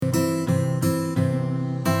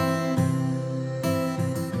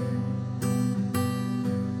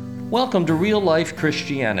Welcome to Real Life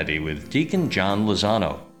Christianity with Deacon John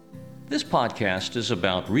Lozano. This podcast is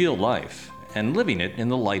about real life and living it in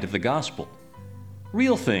the light of the gospel.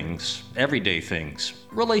 Real things, everyday things,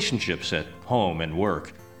 relationships at home and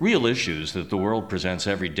work, real issues that the world presents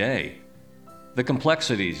every day. The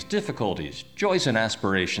complexities, difficulties, joys, and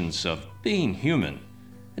aspirations of being human.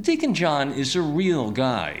 Deacon John is a real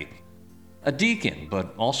guy. A deacon,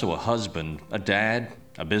 but also a husband, a dad,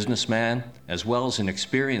 a businessman, as well as an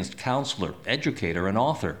experienced counselor, educator, and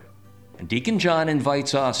author. And Deacon John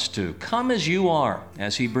invites us to come as you are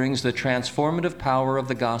as he brings the transformative power of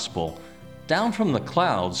the gospel down from the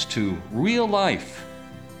clouds to real life,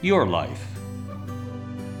 your life.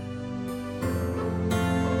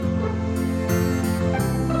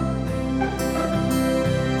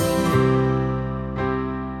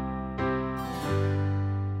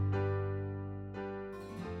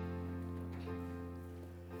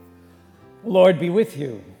 Lord be with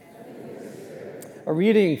you. A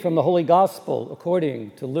reading from the Holy Gospel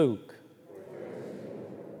according to Luke.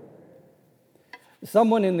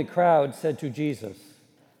 Someone in the crowd said to Jesus,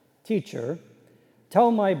 "Teacher,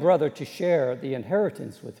 tell my brother to share the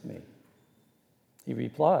inheritance with me." He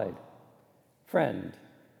replied, "Friend,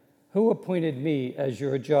 who appointed me as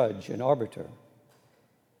your judge and arbiter?"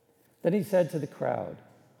 Then he said to the crowd,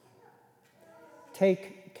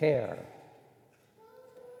 "Take care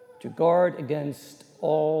to guard against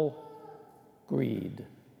all greed.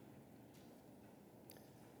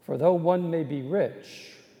 For though one may be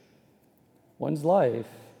rich, one's life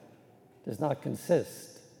does not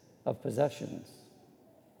consist of possessions."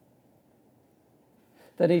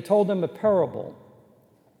 Then he told them a parable.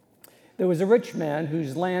 There was a rich man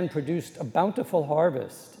whose land produced a bountiful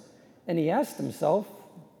harvest, and he asked himself,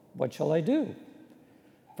 "What shall I do?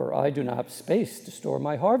 For I do not have space to store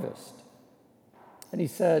my harvest." And he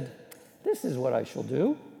said, "This is what I shall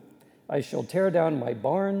do. I shall tear down my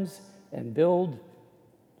barns and build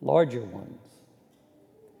larger ones.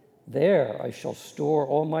 There I shall store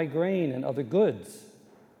all my grain and other goods.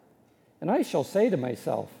 And I shall say to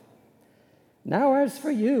myself, 'Now as for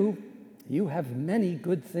you, you have many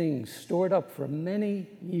good things stored up for many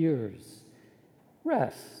years.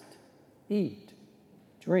 Rest, eat,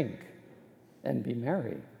 drink, and be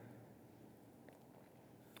merry.'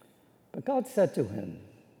 But God said to him,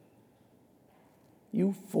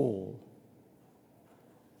 'You fool,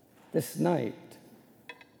 this night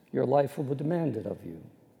your life will be demanded of you.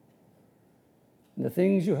 And the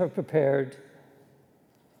things you have prepared,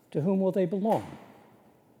 to whom will they belong?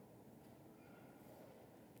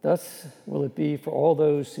 Thus will it be for all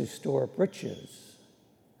those who store up riches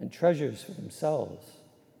and treasures for themselves,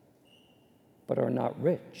 but are not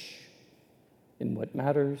rich in what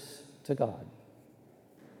matters to God.'"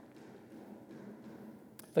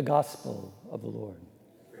 The Gospel of the Lord.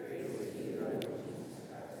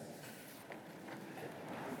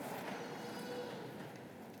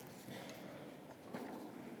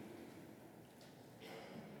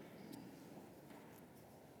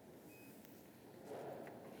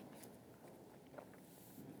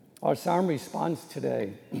 Our psalm response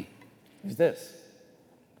today is this: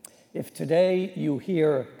 if today you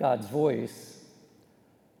hear God's voice,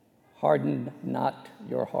 harden not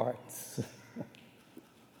your hearts.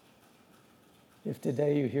 If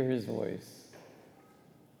today you hear his voice,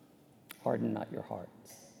 harden not your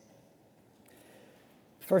hearts.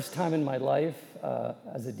 First time in my life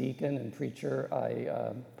as a deacon and preacher,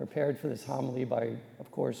 I prepared for this homily by, of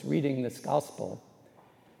course, reading this gospel.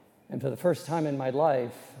 And for the first time in my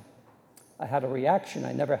life, I had a reaction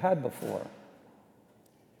I never had before.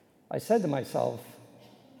 I said to myself,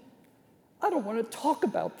 "I don't want to talk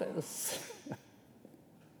about this."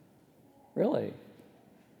 Really?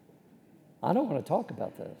 I don't want to talk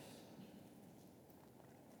about this.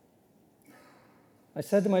 I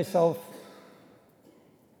said to myself,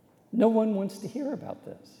 no one wants to hear about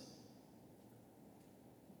this.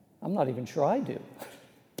 I'm not even sure I do.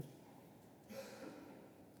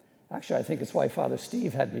 Actually, I think it's why Father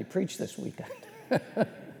Steve had me preach this weekend.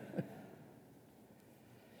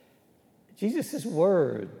 Jesus'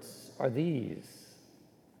 words are these: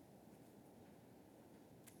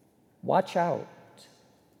 watch out.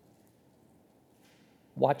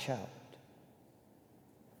 Watch out.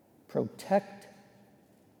 Protect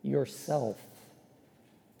yourself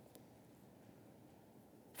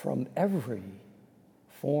from every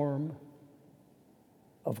form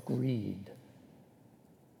of greed.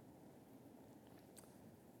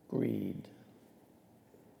 Greed.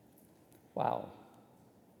 Wow.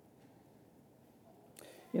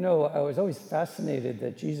 You know, I was always fascinated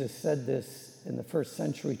that Jesus said this in the first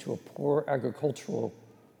century to a poor agricultural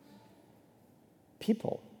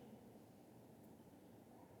people.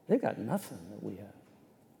 They got nothing that we have.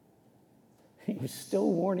 He was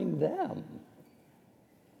still warning them.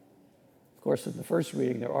 Of course, in the first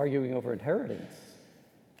reading, they're arguing over inheritance.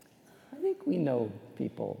 I think we know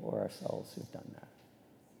people or ourselves who've done that.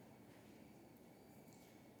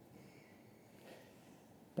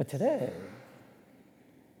 But today,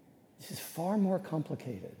 this is far more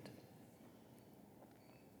complicated.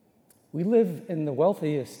 We live in the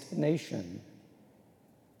wealthiest nation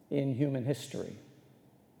in human history,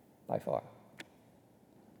 by far.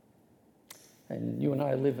 And you and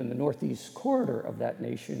I live in the northeast corridor of that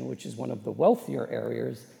nation, which is one of the wealthier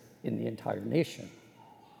areas in the entire nation.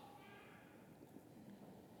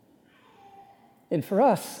 And for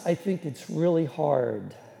us, I think it's really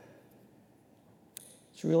hard.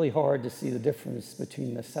 It's really hard to see the difference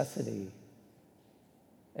between necessity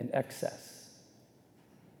and excess.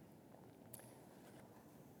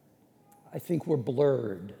 I think we're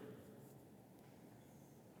blurred.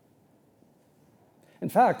 In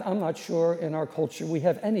fact, I'm not sure in our culture we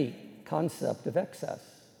have any concept of excess,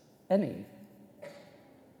 any.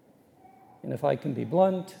 And if I can be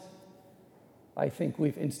blunt, I think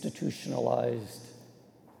we've institutionalized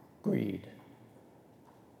greed.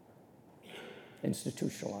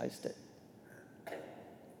 Institutionalized it.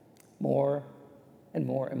 More and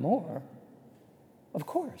more and more. Of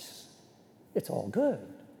course, it's all good.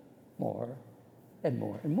 More and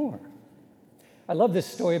more and more. I love this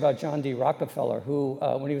story about John D. Rockefeller, who,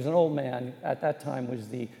 when he was an old man, at that time was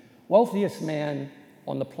the wealthiest man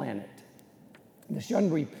on the planet.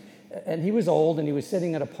 And he was old, and he was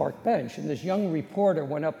sitting at a park bench, and this young reporter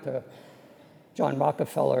went up to John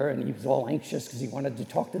Rockefeller, and he was all anxious because he wanted to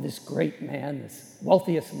talk to this great man, this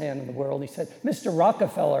wealthiest man in the world. He said, "Mr.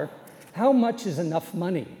 Rockefeller, how much is enough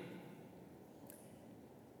money?"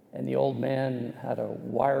 And the old man had a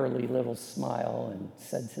wirely little smile and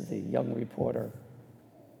said to the young reporter,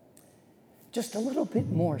 "Just a little bit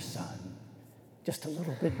more, son. Just a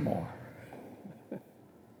little bit more."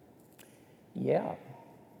 Yeah,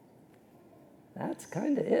 that's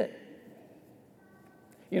kind of it.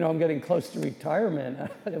 You know, I'm getting close to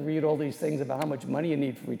retirement. I read all these things about how much money you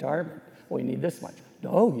need for retirement. Well, you need this much.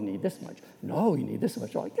 No, you need this much. No, you need this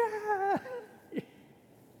much. I'm like, yeah.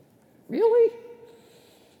 Really?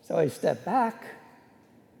 So I step back.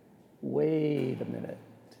 Wait a minute.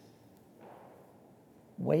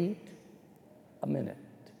 Wait a minute.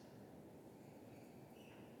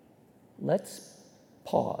 Let's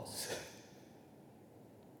pause.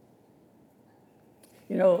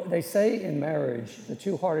 You know, they say in marriage, the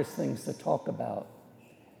two hardest things to talk about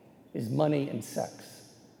is money and sex.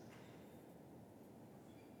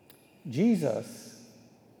 Jesus,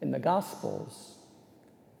 in the Gospels,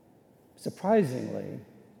 surprisingly,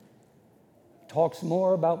 talks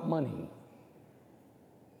more about money.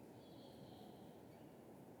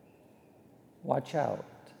 Watch out,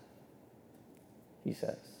 he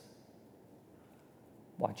says.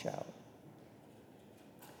 Watch out.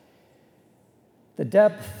 The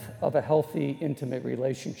depth of a healthy, intimate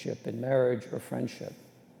relationship in marriage or friendship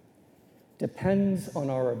depends on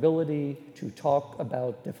our ability to talk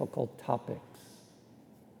about difficult topics,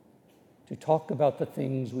 to talk about the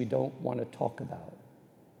things we don't want to talk about.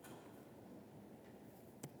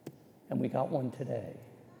 And we got one today.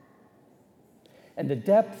 And the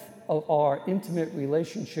depth of our intimate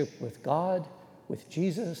relationship with God, with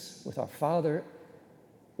Jesus, with our Father,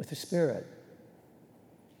 with the Spirit,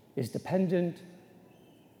 is dependent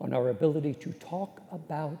on our ability to talk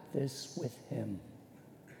about this with Him,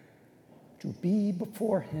 to be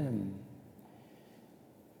before Him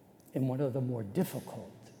in one of the more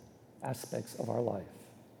difficult aspects of our life.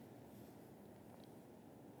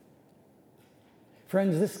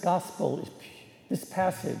 Friends, this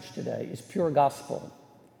passage today is pure gospel.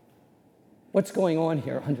 What's going on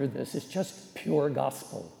here under this is just pure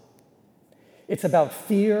gospel. It's about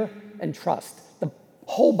fear and trust. The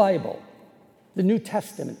whole Bible, the New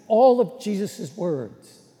Testament, all of Jesus'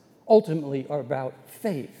 words ultimately are about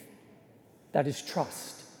faith. That is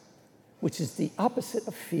trust, which is the opposite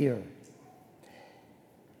of fear.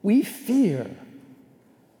 We fear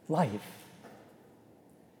life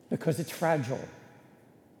because it's fragile.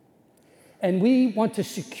 And we want to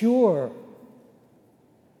secure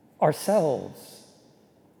ourselves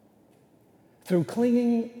through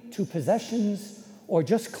clinging to possessions or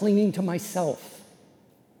just clinging to myself.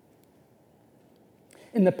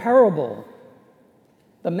 In the parable,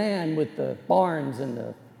 the man with the barns and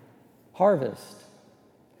the harvest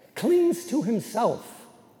clings to himself.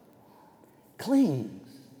 Clings.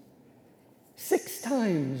 6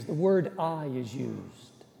 times the word I is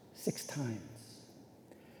used. 6 times.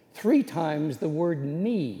 3 times the word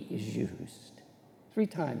me is used. 3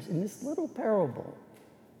 times in this little parable.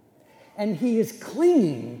 And he is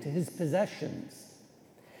clinging to his possessions.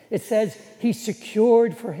 It says he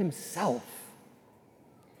secured for himself.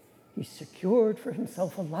 He secured for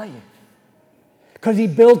himself a life because he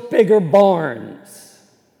built bigger barns.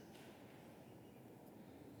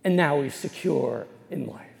 And now he's secure in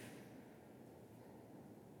life.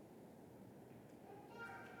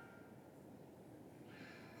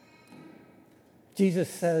 Jesus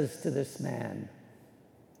says to this man,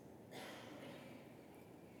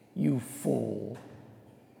 "You fool."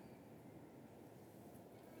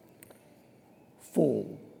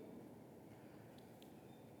 Fool.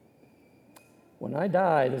 When I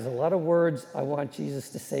die, there's a lot of words I want Jesus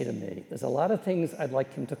to say to me. There's a lot of things I'd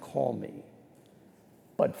like him to call me.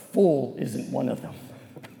 But fool isn't one of them.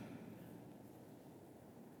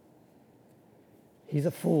 He's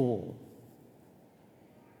a fool.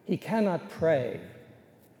 He cannot pray,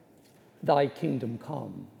 "Thy kingdom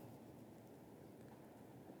come,"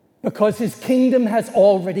 because his kingdom has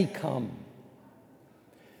already come.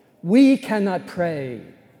 We cannot pray,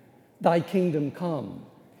 "Thy kingdom come,"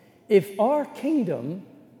 if our kingdom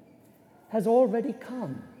has already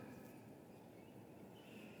come.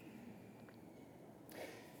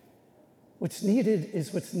 What's needed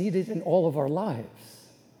is what's needed in all of our lives.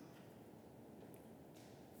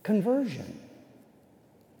 Conversion.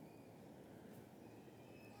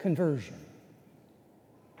 Conversion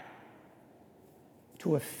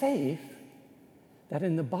to a faith that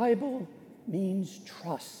in the Bible means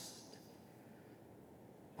trust,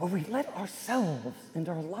 where we let ourselves and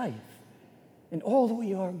our life and all that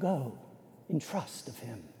we are go in trust of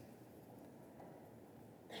him.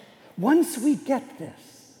 Once we get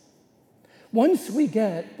this, once we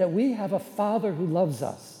get that we have a Father who loves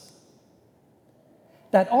us,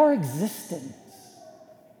 that our existence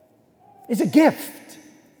is a gift,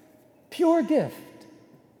 pure gift,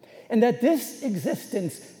 and that this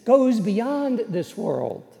existence goes beyond this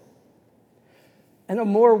world, and a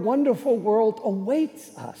more wonderful world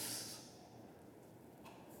awaits us,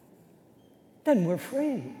 then we're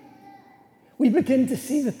free. We begin to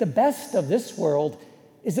see that the best of this world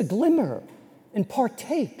is a glimmer and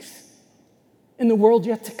partakes in the world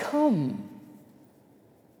yet to come.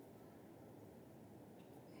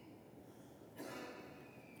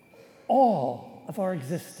 All of our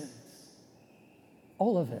existence,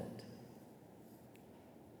 all of it,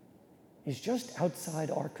 is just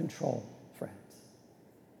outside our control, friends.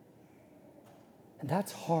 And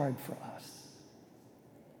that's hard for us.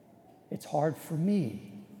 It's hard for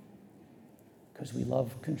me because we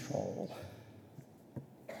love control.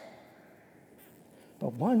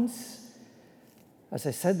 But once, as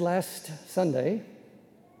I said last Sunday,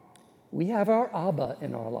 we have our Abba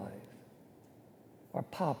in our life, our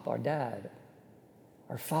pop, our dad,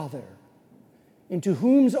 our father, into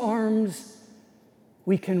whose arms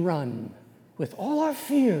we can run with all our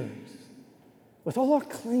fears, with all our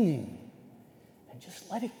clinging, and just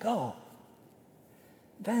let it go.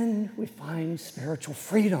 Then we find spiritual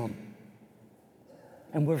freedom,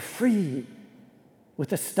 and we're free with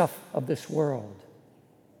the stuff of this world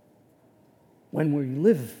when we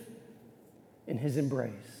live in his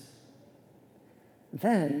embrace.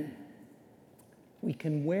 Then we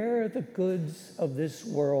can wear the goods of this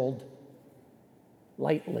world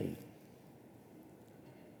lightly.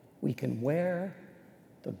 We can wear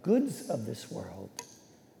the goods of this world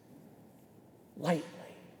lightly.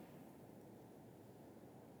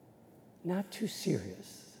 Not too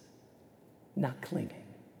serious, not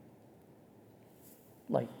clinging,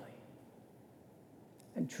 lightly,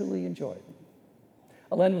 and truly enjoy them.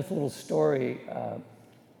 I'll end with a little story. A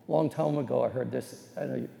long time ago, I heard this, I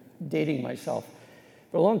know, dating myself.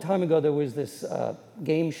 But a long time ago, there was this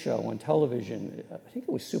game show on television. I think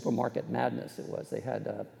it was Supermarket Madness, it was. They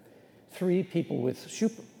had 3 people with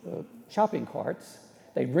shopping carts.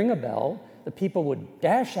 They'd ring a bell. The people would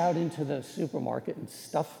dash out into the supermarket and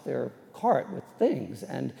stuff their cart with things.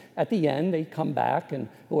 And at the end, they'd come back, and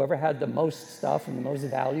whoever had the most stuff and the most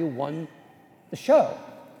value won the show.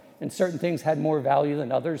 And certain things had more value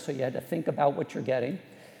than others, so you had to think about what you're getting.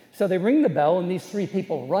 So they ring the bell, and these 3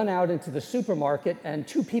 people run out into the supermarket, and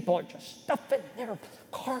 2 people are just stuffing their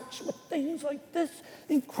carts with things like this,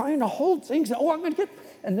 and trying to hold things. Oh, I'm going to get...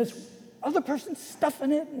 And this other person's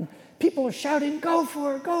stuffing it, and people are shouting, "Go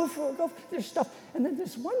for it, go for it, go for it." There's stuff. And then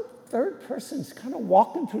this one third person's kind of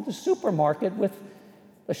walking through the supermarket with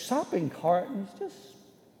the shopping cart, and he's just,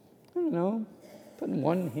 I don't know, putting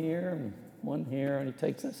one here and one here, and he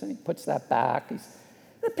takes this and he puts that back.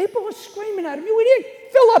 The people are screaming at him, "You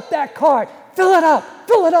idiot, fill up that cart, fill it up,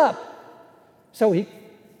 fill it up." So he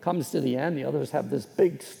comes to the end, the others have this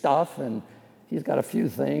big stuff, and he's got a few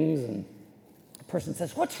things, and the person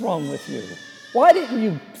says, "What's wrong with you? Why didn't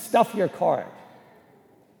you stuff your cart?"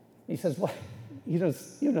 He says, "Well, you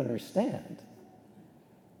don't understand.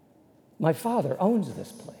 My Father owns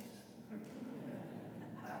this place.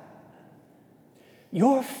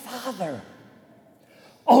 Your Father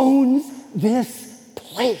owns this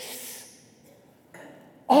place.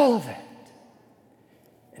 All of it.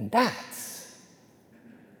 And that's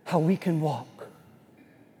how we can walk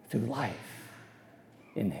through life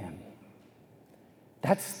in Him.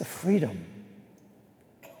 That's the freedom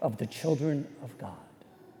of the children of God.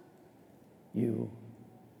 You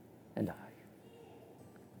and I."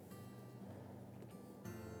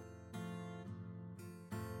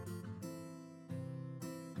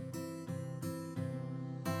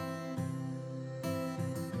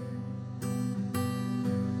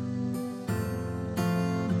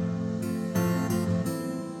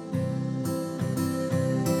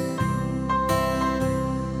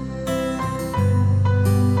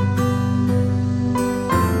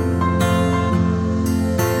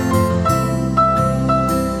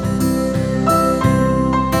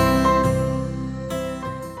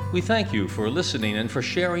 We thank you for listening and for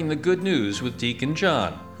sharing the good news with Deacon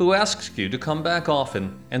John, who asks you to come back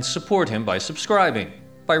often and support him by subscribing,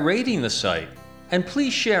 by rating the site, and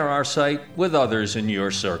please share our site with others in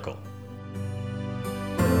your circle.